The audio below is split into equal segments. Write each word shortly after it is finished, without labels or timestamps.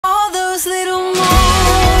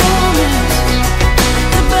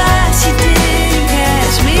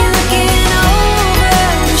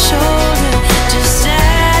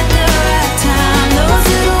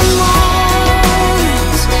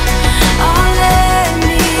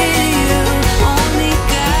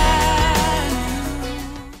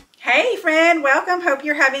welcome. Hope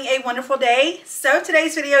you're having a wonderful day. So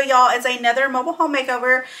today's video, y'all, is another mobile home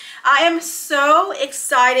makeover. I am so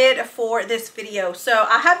excited for this video. So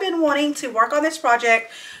I have been wanting to work on this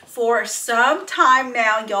project for some time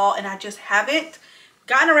now, y'all, and I just haven't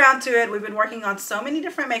gotten around to it. We've been working on so many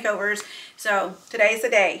different makeovers, so today's the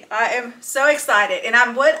day. I am so excited,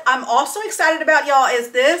 and what I'm also excited about, y'all, is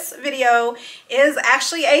this video is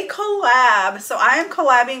actually a collab. So I am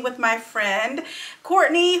collabing with my friend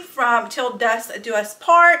Courtney from Till Dust Do Us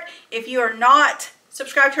Part. If you are not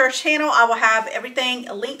subscribe to her channel, I will have everything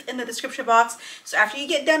linked in the description box. So after you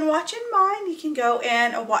get done watching mine, you can go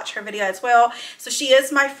and watch her video as well. So she is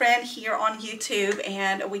my friend here on YouTube,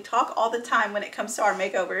 and we talk all the time when it comes to our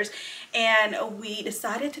makeovers. And we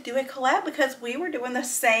decided to do a collab because we were doing the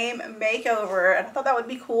same makeover, and I thought that would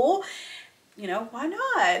be cool. You know, why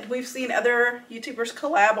not? We've seen other YouTubers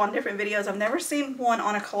collab on different videos. I've never seen one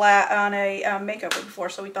on a collab on a makeover before,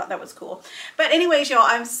 so we thought that was cool. But anyways, y'all,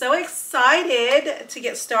 I'm so excited to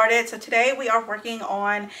get started. So today we are working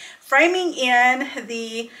on framing in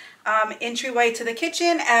the entryway to the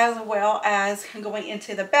kitchen, as well as going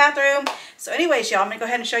into the bathroom. So anyways, y'all, I'm gonna go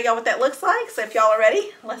ahead and show y'all what that looks like. So if y'all are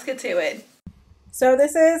ready, let's get to it. So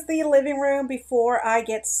this is the living room before I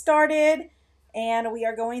get started. And we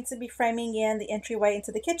are going to be framing in the entryway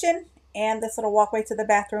into the kitchen and this little walkway to the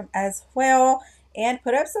bathroom as well, and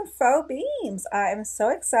put up some faux beams. I am so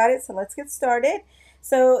excited, so let's get started.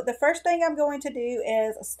 So the first thing I'm going to do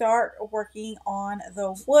is start working on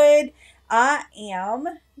the wood. I am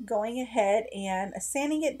going ahead and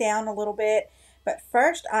sanding it down a little bit, but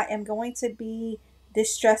first I am going to be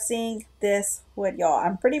distressing this wood, y'all.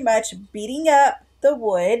 I'm pretty much beating up the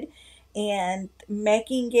wood and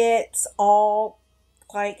making it all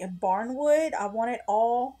like barn wood. I want it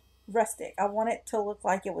all rustic. I want it to look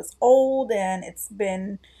like it was old and it's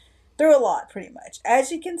been through a lot, pretty much.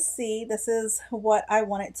 As you can see, this is what I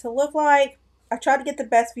want it to look like. I tried to get the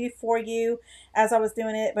best view for you as I was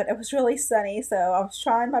doing it, but it was really sunny, so I was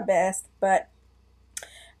trying my best. But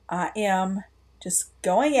I am just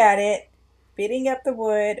going at it, beating up the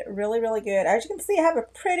wood really good. As you can see, I have a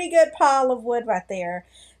pretty good pile of wood right there.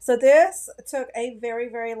 So this took a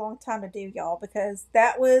very long time to do, y'all, because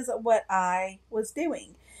that was what I was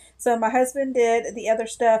doing. So my husband did the other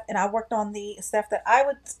stuff, and I worked on the stuff that I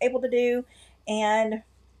was able to do. And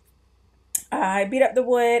I beat up the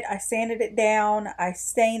wood, I sanded it down, I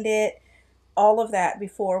stained it, all of that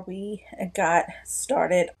before we got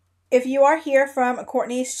started. If you are here from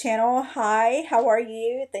Courtney's channel, hi, how are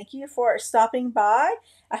you? Thank you for stopping by.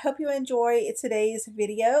 I hope you enjoy today's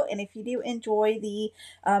video, and if you do enjoy the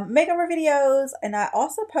makeover videos, and I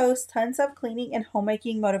also post tons of cleaning and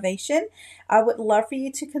homemaking motivation, I would love for you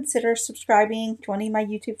to consider subscribing, joining my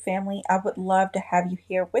YouTube family. I would love to have you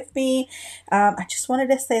here with me. I just wanted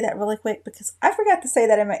to say that really quick because I forgot to say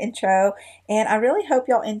that in my intro, and I really hope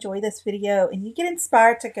y'all enjoy this video and you get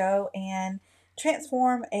inspired to go and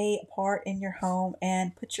transform a part in your home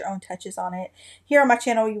and put your own touches on it. Here on my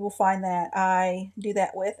channel, you will find that I do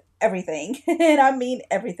that with everything, and I mean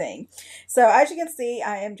everything. So as you can see,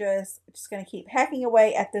 I am just going to keep hacking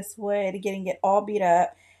away at this wood, getting it all beat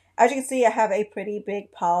up. As you can see, I have a pretty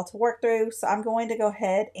big pile to work through, so I'm going to go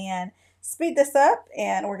ahead and speed this up,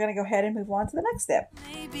 and we're going to go ahead and move on to the next step.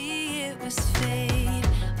 Maybe it was fate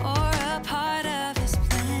or a part of his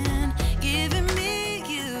plan, giving me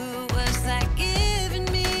you was like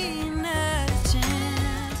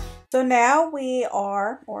So now we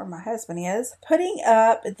are, or my husband is, putting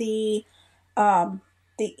up the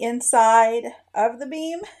inside of the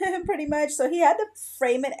beam pretty much. So he had to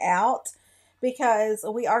frame it out because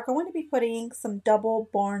we are going to be putting some double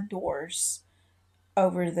barn doors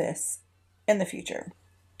over this in the future.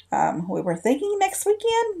 We were thinking next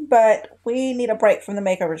weekend, but we need a break from the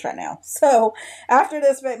makeovers right now. So after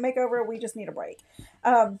this makeover, we just need a break.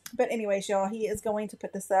 But anyways, y'all, he is going to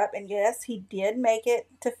put this up. And yes, he did make it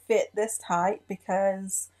to fit this tight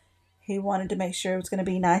because he wanted to make sure it was going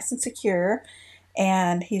to be nice and secure.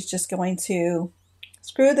 And he's just going to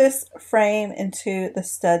screw this frame into the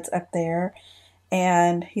studs up there.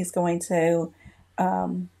 And he's going to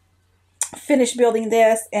finish building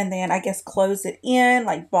this, and then I guess close it in,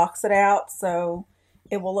 like box it out so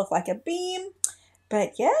it will look like a beam.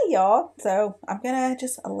 But yeah, y'all, so I'm gonna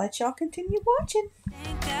just let y'all continue watching.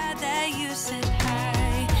 Thank God that you said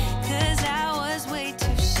hi, 'cause I was way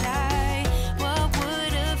too shy. What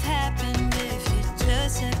would have happened if you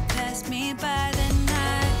just had passed me by the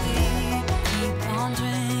night? We keep on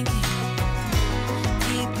drinking,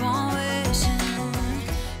 keep on wishing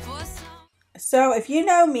for some. So if you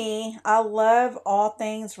know me, I love all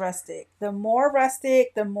things rustic. The more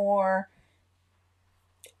rustic, the more,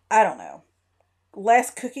 I don't know.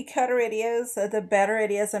 less cookie cutter it is, the better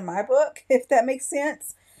it is in my book, if that makes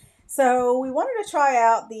sense. So we wanted to try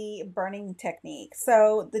out the burning technique.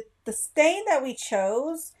 So the stain that we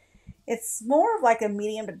chose, it's more of like a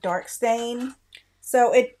medium to dark stain.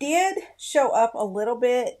 So it did show up a little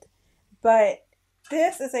bit, but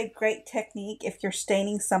this is a great technique if you're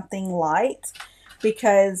staining something light,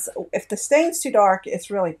 because if the stain's too dark,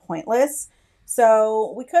 it's really pointless.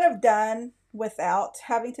 So we could have done without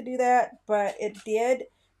having to do that, but it did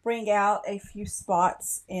bring out a few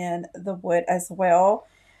spots in the wood as well.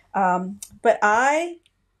 But I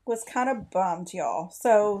was kind of bummed, y'all.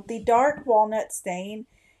 So the dark walnut stain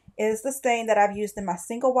is the stain that I've used in my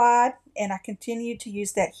single wide, and I continue to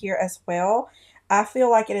use that here as well. I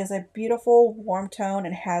feel like it is a beautiful warm tone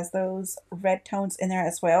and has those red tones in there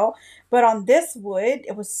as well. But on this wood,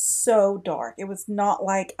 it was so dark. It was not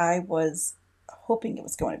like I was hoping it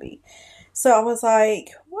was going to be. So I was like,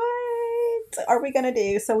 what are we going to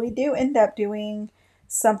do? So we do end up doing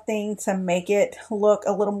something to make it look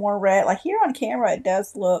a little more red. Like here on camera, it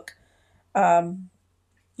does look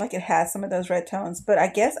like it has some of those red tones. But I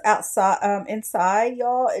guess outside, inside,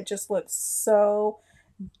 y'all, it just looks so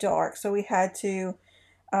dark. So we had to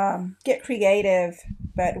get creative,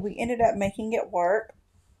 but we ended up making it work.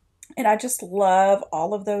 And I just love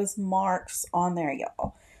all of those marks on there,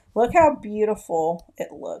 y'all. Look how beautiful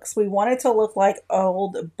it looks. We want it to look like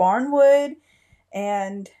old barnwood,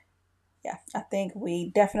 and yeah, I think we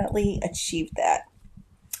definitely achieved that.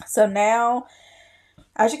 So now,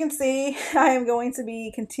 as you can see, I am going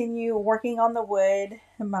to continue working on the wood.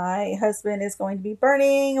 My husband is going to be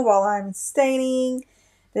burning while I'm staining.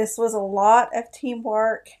 This was a lot of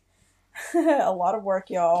teamwork, a lot of work,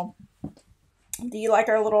 y'all. Do you like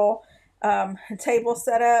our little table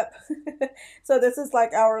setup? So this is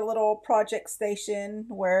like our little project station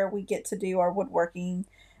where we get to do our woodworking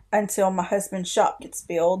until my husband's shop gets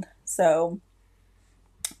filled. So,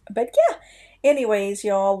 but yeah, anyways,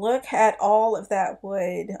 y'all, look at all of that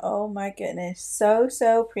wood. Oh my goodness,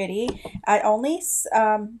 so pretty. I only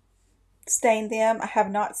stained them. I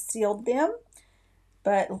have not sealed them,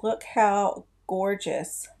 but look how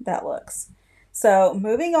gorgeous that looks. So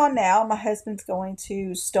moving on now, my husband's going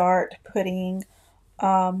to start putting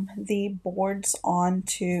the boards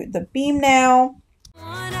onto the beam now.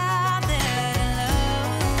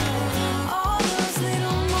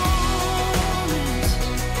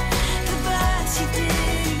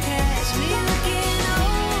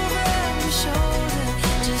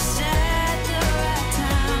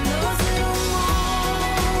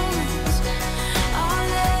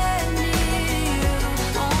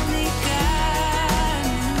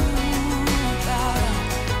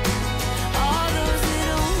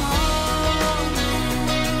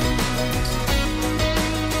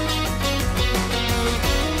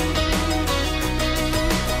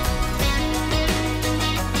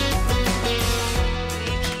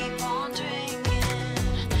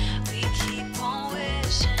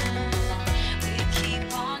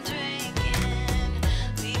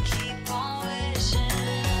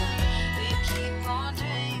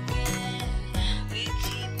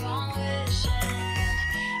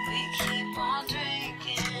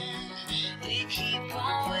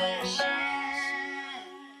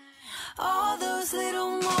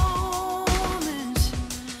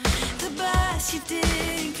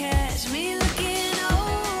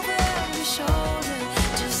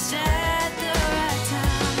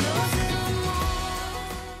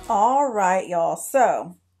 All right, y'all.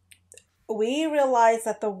 So we realized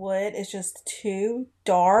that the wood is just too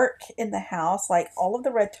dark in the house. Like all of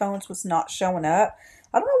the red tones was not showing up.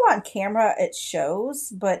 I don't know why on camera it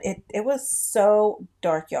shows, but it was so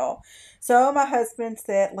dark, y'all. So my husband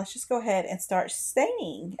said, let's just go ahead and start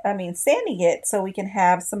sanding it so we can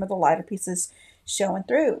have some of the lighter pieces showing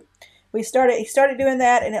through. He started doing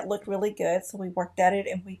that, and it looked really good. So we worked at it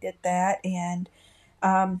and we did that. And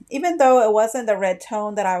even though it wasn't the red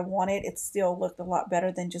tone that I wanted, it still looked a lot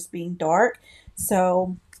better than just being dark.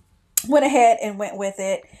 So went ahead and went with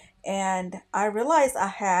it. And I realized I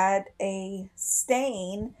had a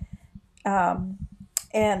stain and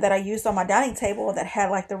that I used on my dining table that had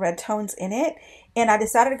like the red tones in it. And I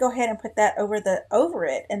decided to go ahead and put that over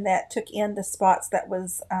it. And that took in the spots that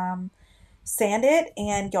was sanded.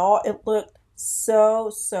 And y'all, it looked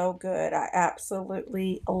so good. I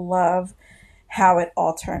absolutely love how it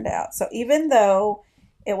all turned out. So even though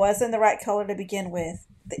it wasn't the right color to begin with,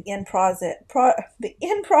 the end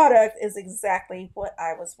product is exactly what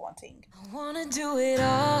I was wanting. I wanna do it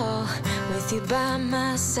all with you by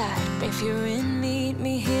my side. If you're in, meet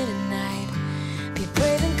me here tonight. Be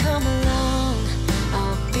brave and come along.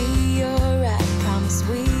 I'll be alright. Promise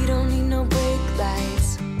we don't need no break light.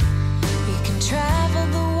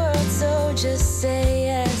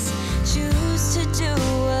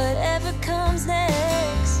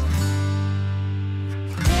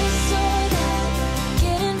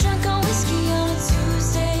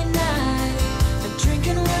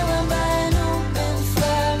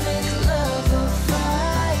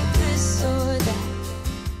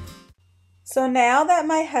 So now that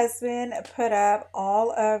my husband put up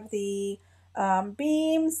all of the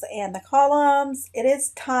beams and the columns, it is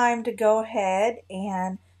time to go ahead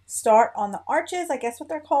and start on the arches, I guess what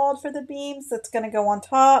they're called for the beams that's going to go on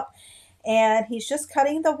top. And he's just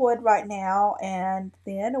cutting the wood right now, and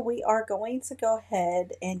then we are going to go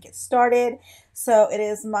ahead and get started. So it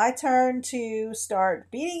is my turn to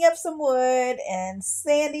start beating up some wood and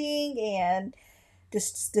sanding and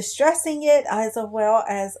distressing it, as well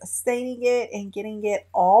as staining it and getting it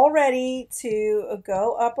all ready to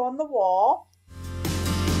go up on the wall.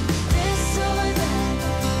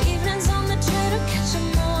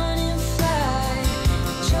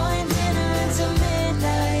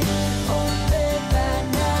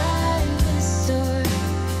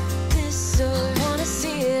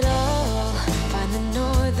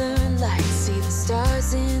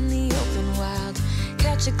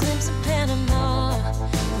 A glimpse of Panama.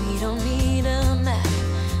 We don't need a map.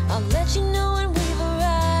 I'll let you know when we've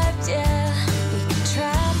arrived. Yeah, we can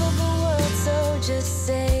travel the world, so just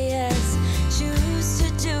say yes. Choose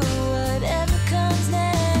to do whatever comes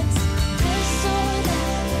next. This or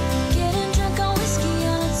that, getting drunk on whiskey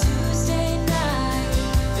on a Tuesday night,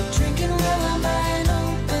 or drinking red wine by an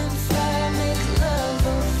open fire, make love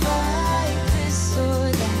or fight. This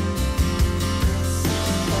or that.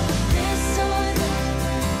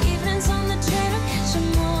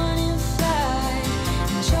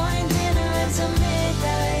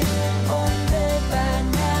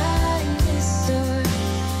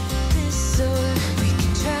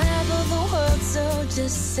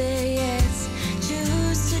 Just say yes,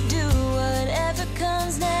 choose to do whatever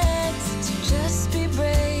comes next. So just be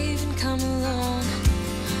brave and come along.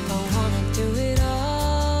 I wanna do it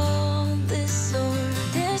all, this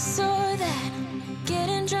or that.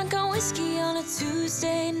 Getting drunk on whiskey on a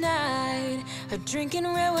Tuesday night, or drinking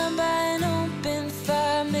red wine by an open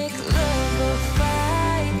fire, make love or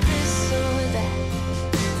fight, this or that.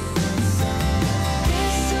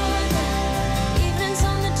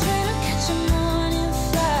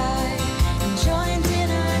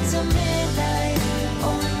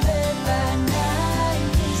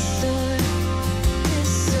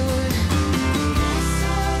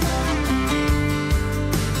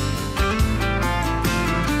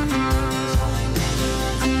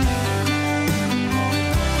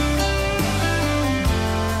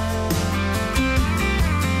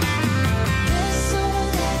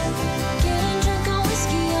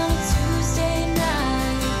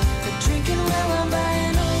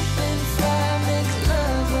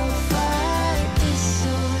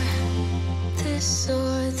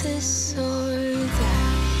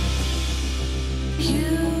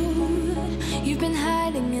 You've been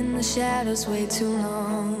hiding in the shadows way too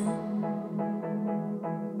long.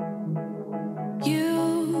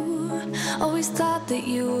 You always thought that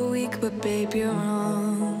you were weak, but babe, you're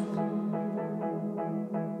wrong.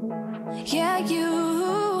 Yeah,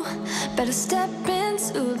 you better step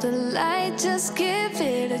into the light, just give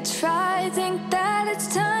it a try. Think that it's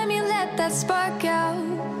time you let that spark out.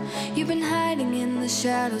 You've been hiding in the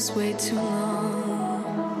shadows way too long.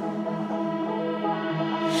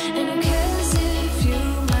 And who cares if you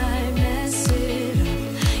might mess it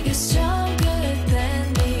up? You're stronger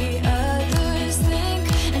than the others think.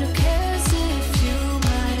 And who cares if you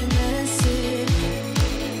might mess it up?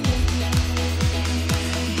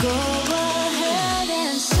 Go ahead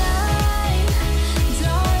and shine,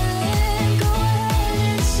 darling. Go ahead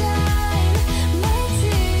and shine, my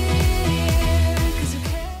dear. 'Cause who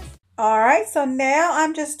cares? Alright, so now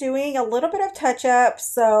I'm just doing a little bit of touch up.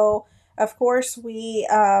 So of course, we,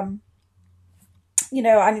 you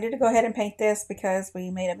know, I needed to go ahead and paint this because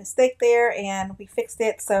we made a mistake there and we fixed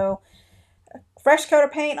it. So fresh coat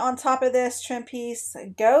of paint on top of this trim piece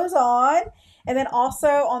goes on. And then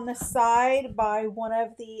also on the side by one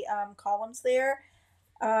of the columns there,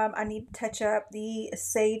 I need to touch up the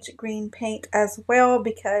sage green paint as well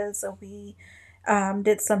because we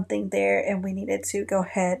did something there and we needed to go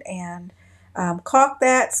ahead and caulk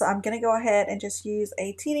that. So I'm going to go ahead and just use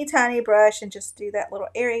a teeny tiny brush and just do that little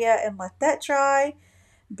area and let that dry.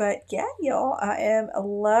 But yeah, y'all, I am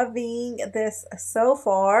loving this so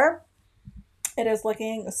far. It is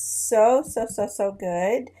looking so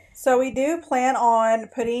good. So we do plan on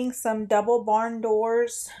putting some double barn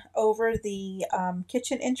doors over the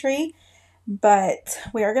kitchen entry. But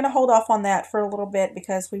we are going to hold off on that for a little bit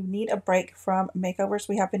because we need a break from makeovers.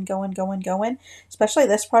 We have been going. Especially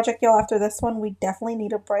this project, y'all. After this one, we definitely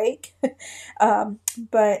need a break.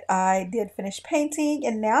 But I did finish painting,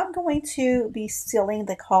 and now I'm going to be sealing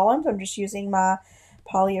the columns. I'm just using my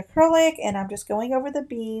polyacrylic, and I'm just going over the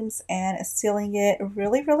beams and sealing it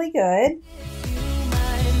really good.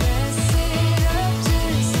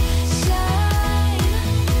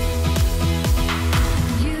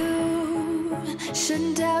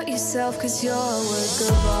 yourself, 'cause you're a work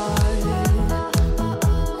of art.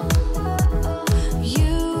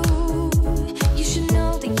 You should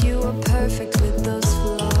know that you are perfect with those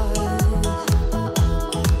flaws.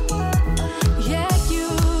 Yeah, you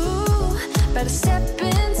better step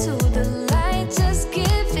into the light, just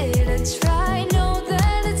give it a try. Know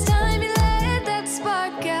that it's time you let that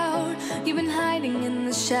spark out. You've been hiding in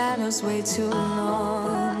the shadows way too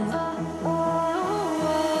long.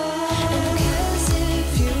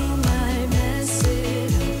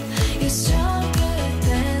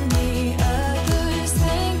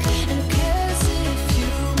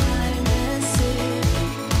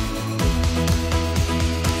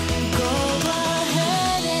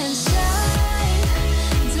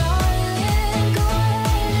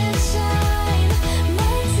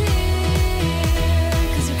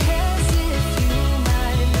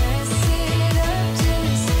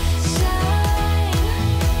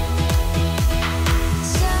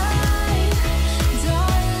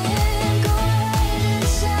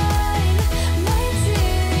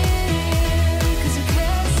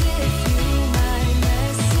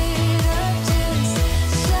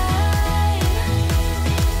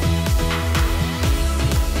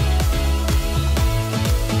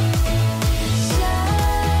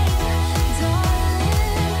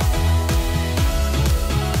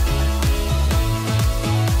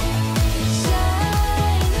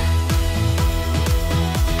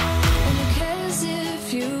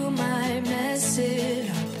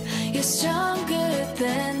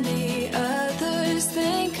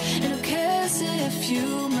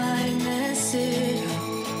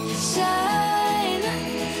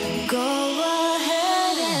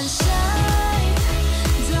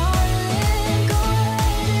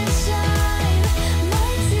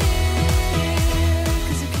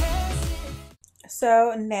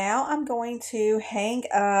 So now I'm going to hang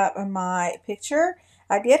up my picture.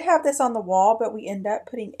 I did have this on the wall, but we ended up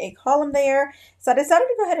putting a column there. So I decided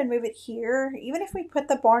to go ahead and move it here. Even if we put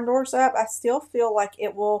the barn doors up, I still feel like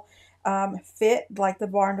it will fit, like the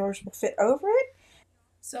barn doors will fit over it.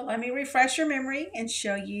 So let me refresh your memory and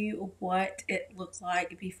show you what it looked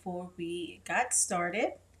like before we got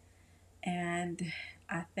started. And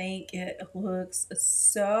I think it looks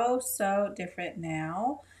so different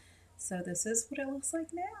now. So this is what it looks like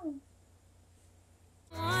now.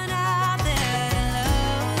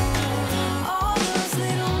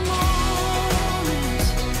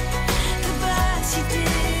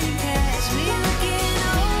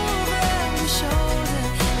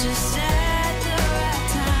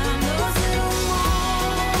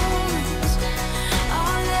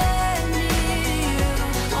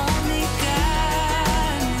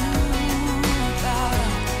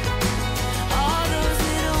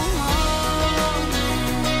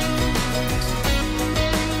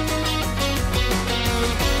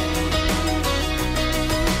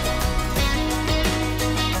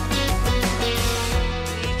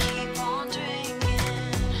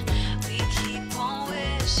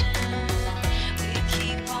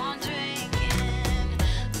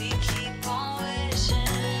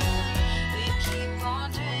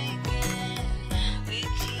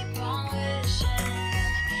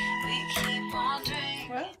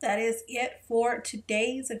 That is it for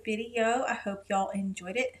today's video. I hope y'all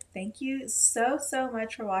enjoyed it. Thank you so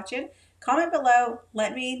much for watching. Comment below,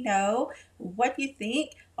 let me know what you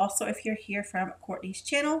think. Also, if you're here from Courtney's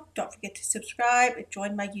channel, don't forget to subscribe and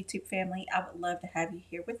join my YouTube family. I would love to have you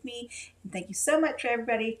here with me. And thank you so much for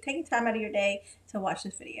everybody taking time out of your day to watch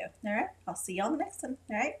this video. All right, I'll see y'all in the next one.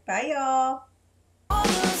 All right, bye y'all.